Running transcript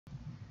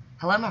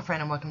Hello my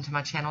friend and welcome to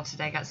my channel.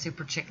 Today I got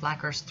Superchic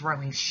Lacquer's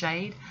Throwing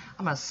Shade.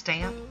 I'm going to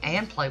stamp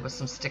and play with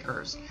some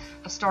stickers.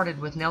 I started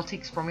with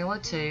Nailtiques Formula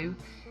 2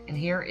 and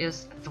here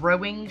is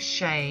Throwing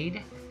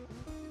Shade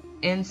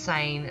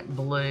Insane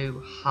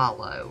Blue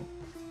Hollow.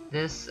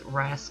 This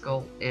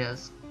rascal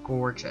is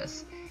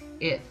gorgeous.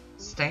 It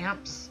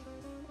stamps,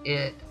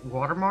 it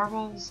water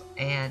marbles,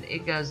 and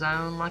it goes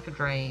on like a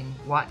dream.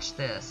 Watch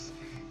this.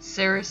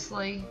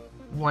 Seriously,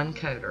 one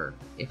coater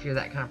if you're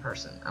that kind of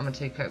person. I'm a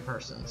two-coat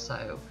person,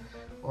 so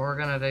we're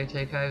gonna do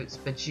two coats,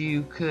 but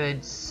you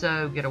could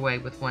so get away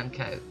with one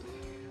coat.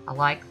 I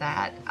like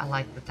that. I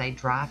like that they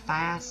dry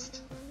fast.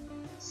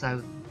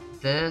 So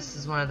this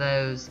is one of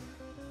those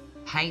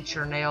paint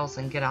your nails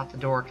and get out the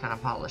door kind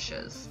of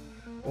polishes.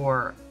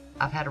 Or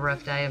I've had a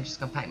rough day, I'm just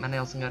gonna paint my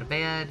nails and go to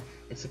bed.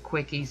 It's a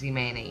quick, easy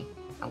mani.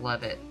 I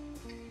love it.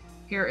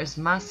 Here is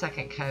my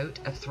second coat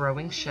of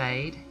Throwing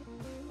Shade.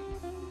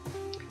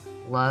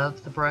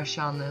 Love the brush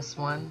on this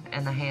one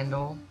and the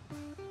handle.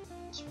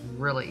 It's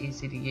really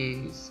easy to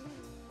use.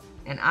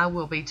 And I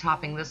will be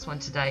topping this one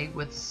today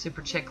with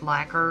Superchic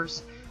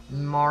Lacquer's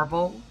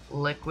Marble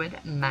Liquid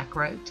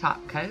Macro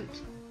Top Coat.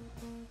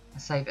 I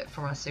save it for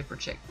my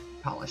Superchic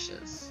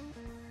polishes,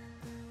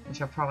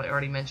 which I've probably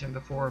already mentioned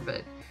before,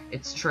 but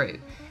it's true.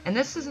 And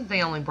this isn't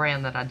the only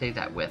brand that I do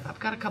that with. I've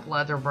got a couple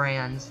other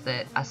brands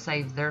that I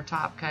save their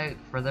top coat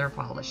for their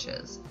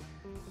polishes.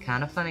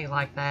 Kind of funny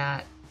like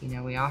that. You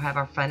know, we all have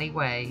our funny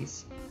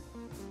ways.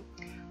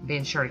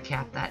 Being sure to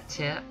cap that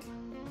tip.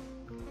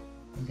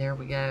 And there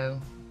we go.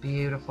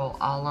 Beautiful,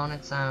 all on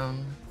its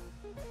own.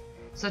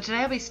 So today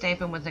I'll be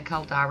stamping with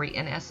Nicole Diary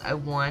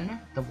NS01,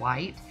 the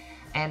white,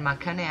 and my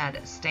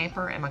Conad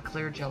stamper and my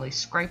clear jelly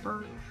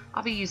scraper.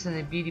 I'll be using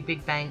the Beauty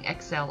Big Bang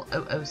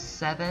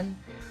XL007.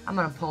 I'm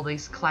going to pull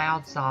these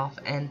clouds off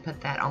and put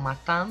that on my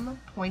thumb,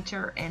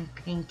 pointer, and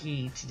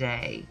pinky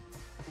today.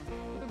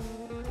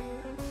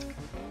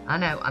 I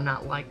know I'm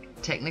not like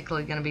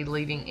technically going to be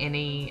leaving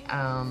any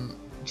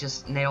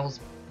just nails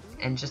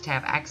and just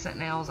have accent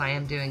nails. I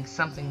am doing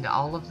something to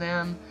all of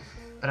them,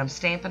 but I'm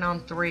stamping on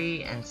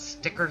 3 and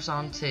stickers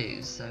on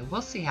 2, so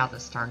we'll see how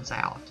this turns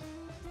out.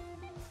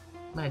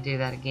 I'm going to do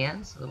that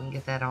again so that we can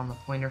get that on the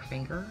pointer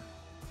finger,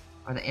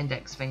 or the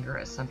index finger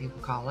as some people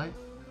call it.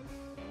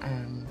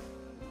 I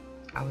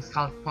always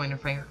call it the pointer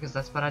finger because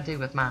that's what I do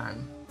with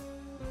mine.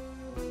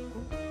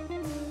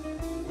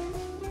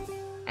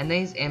 And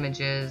these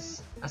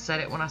images, I said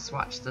it when I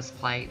swatched this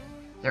plate,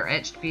 they're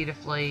etched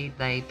beautifully,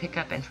 they pick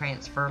up and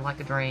transfer like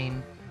a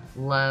dream.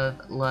 Love,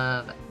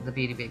 love the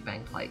Beauty Big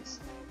Bang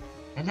plates.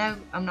 And no,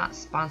 I'm not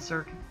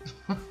sponsored,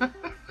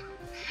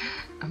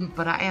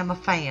 but I am a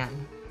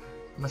fan.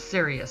 I'm a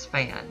serious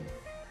fan.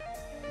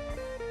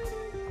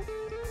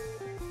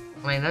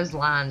 I mean, those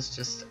lines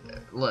just,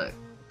 look,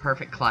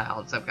 perfect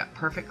clouds. I've got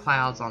perfect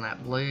clouds on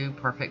that blue,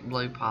 perfect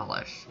blue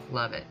polish.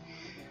 Love it.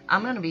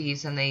 I'm going to be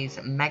using these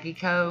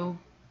Magico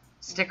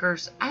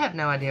stickers. I have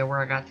no idea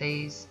where I got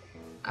these.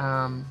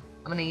 I'm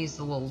going to use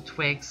the little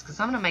twigs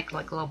because I'm going to make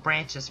like little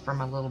branches for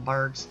my little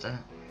birds to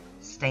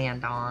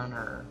stand on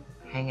or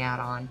hang out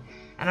on.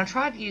 And I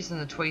tried using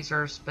the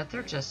tweezers, but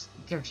they're just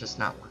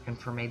not working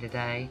for me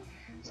today.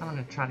 So I'm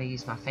going to try to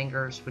use my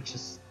fingers, which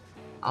is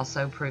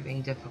also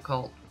proving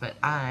difficult, but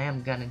I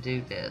am going to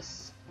do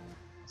this.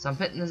 So I'm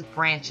putting the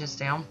branches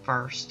down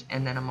first,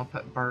 and then I'm going to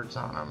put birds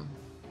on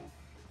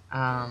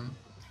them.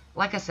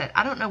 Like I said,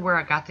 I don't know where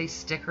I got these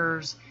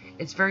stickers.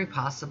 It's very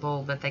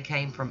possible that they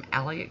came from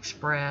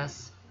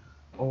AliExpress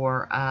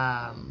or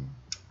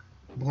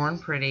Born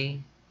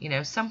Pretty, you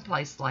know,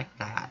 someplace like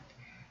that.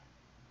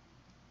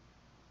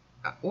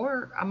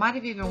 Or I might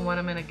have even won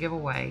them in a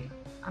giveaway.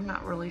 I'm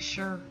not really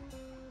sure.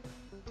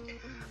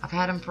 I've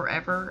had them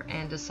forever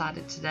and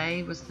decided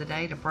today was the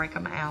day to break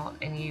them out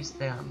and use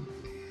them.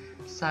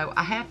 So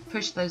I have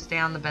pushed those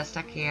down the best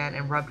I can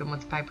and rubbed them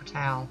with a paper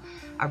towel.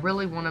 I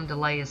really want them to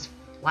lay as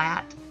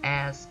flat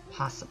as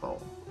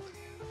possible.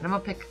 And I'm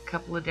going to pick a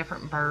couple of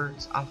different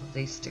birds off of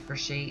these sticker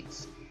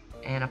sheets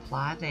and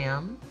apply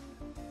them.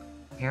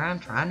 Here I'm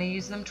trying to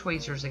use them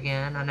tweezers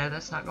again. I know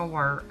that's not going to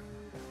work.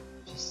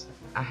 Just,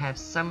 I have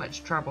so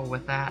much trouble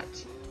with that.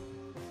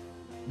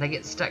 They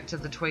get stuck to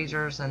the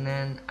tweezers and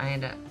then I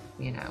end up,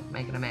 you know,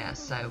 making a mess.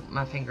 So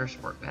my fingers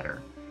work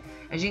better.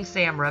 As you can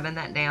see, I'm rubbing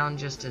that down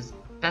just as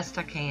best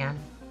I can.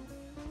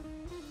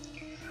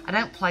 I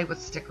don't play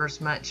with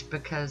stickers much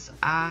because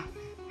I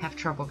have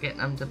trouble getting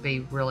them to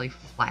be really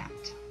flat.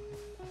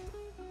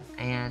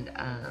 And,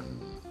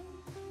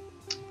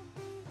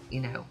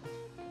 you know,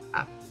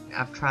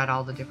 I've tried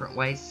all the different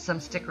ways. Some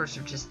stickers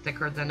are just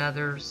thicker than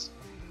others.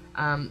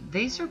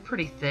 These are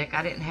pretty thick.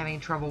 I didn't have any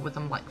trouble with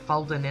them like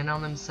folding in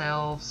on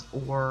themselves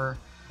or,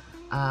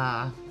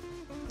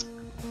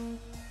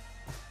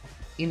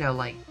 you know,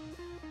 like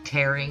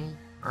tearing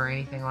or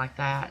anything like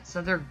that.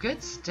 So they're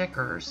good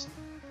stickers,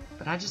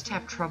 but I just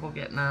have trouble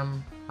getting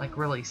them like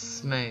really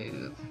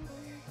smooth.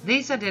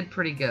 These I did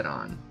pretty good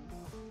on.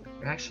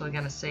 You're actually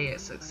going to see a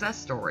success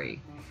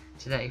story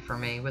today for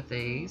me with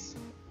these.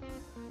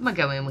 I'm going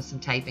to go in with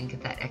some tape and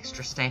get that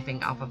extra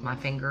stamping off of my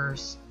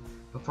fingers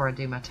before I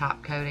do my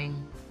top coating.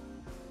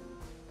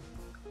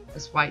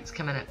 This white's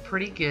coming up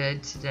pretty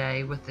good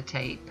today with the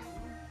tape.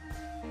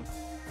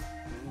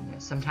 You know,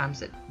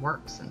 sometimes it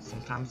works and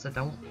sometimes it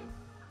don't.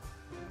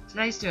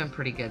 Today's doing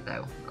pretty good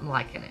though. I'm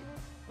liking it.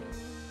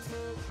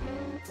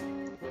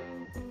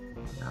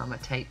 Now I'm a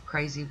tape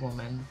crazy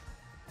woman.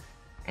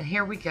 And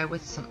here we go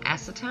with some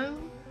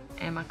acetone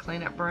and my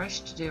cleanup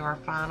brush to do our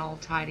final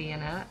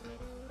tidying up.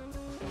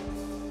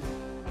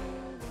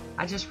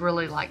 I just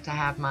really like to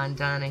have mine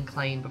done and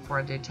clean before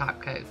I do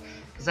top coat,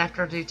 because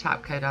after I do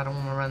top coat I don't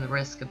want to run the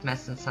risk of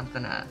messing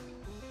something up.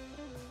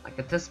 Like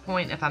at this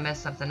point, if I mess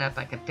something up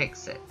I could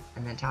fix it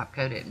and then top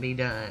coat it and be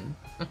done.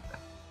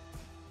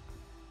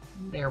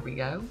 There we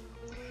go.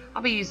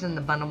 I'll be using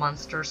the Bundle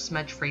Monster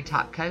smudge free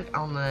top coat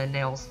on the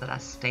nails that I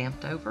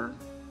stamped over.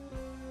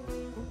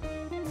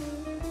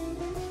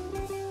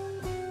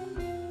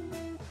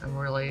 I'm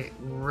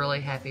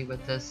really happy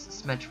with this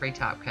smudge free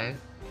top coat.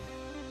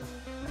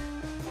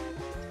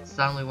 It's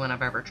the only one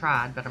I've ever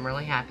tried, but I'm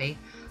really happy.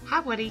 Hi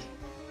Woody,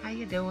 how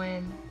you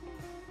doing?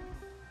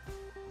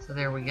 So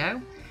there we go.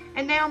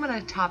 And now I'm going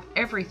to top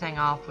everything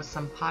off with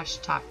some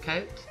Poshe top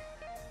coat.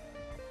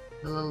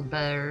 The little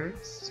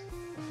birds.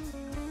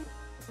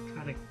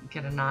 Try to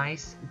get a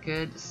nice,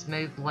 good,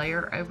 smooth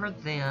layer over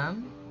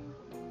them.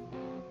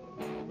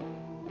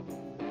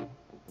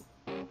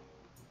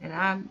 And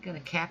I'm going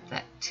to cap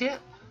that tip.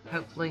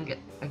 Hopefully get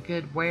a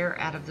good wear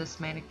out of this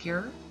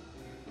manicure.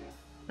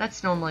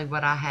 That's normally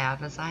what I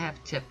have, is I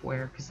have tip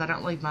wear, because I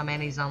don't leave my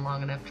manis on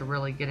long enough to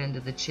really get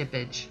into the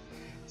chippage.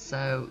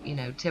 So, you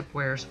know, tip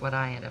wear is what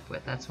I end up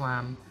with. That's why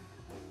I'm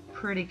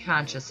pretty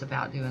conscious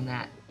about doing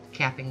that,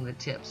 capping the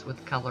tips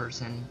with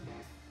colors and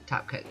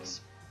top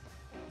coats.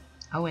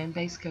 Oh, and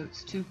base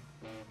coats too.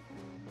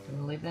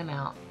 Didn't leave them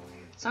out.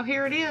 So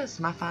here it is,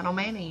 my final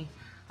mani.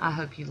 I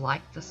hope you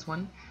liked this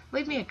one.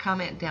 Leave me a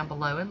comment down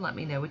below and let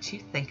me know what you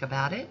think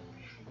about it.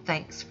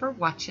 Thanks for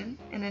watching,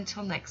 and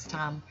until next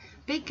time,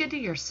 be good to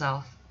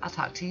yourself. I'll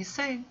talk to you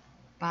soon.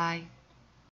 Bye.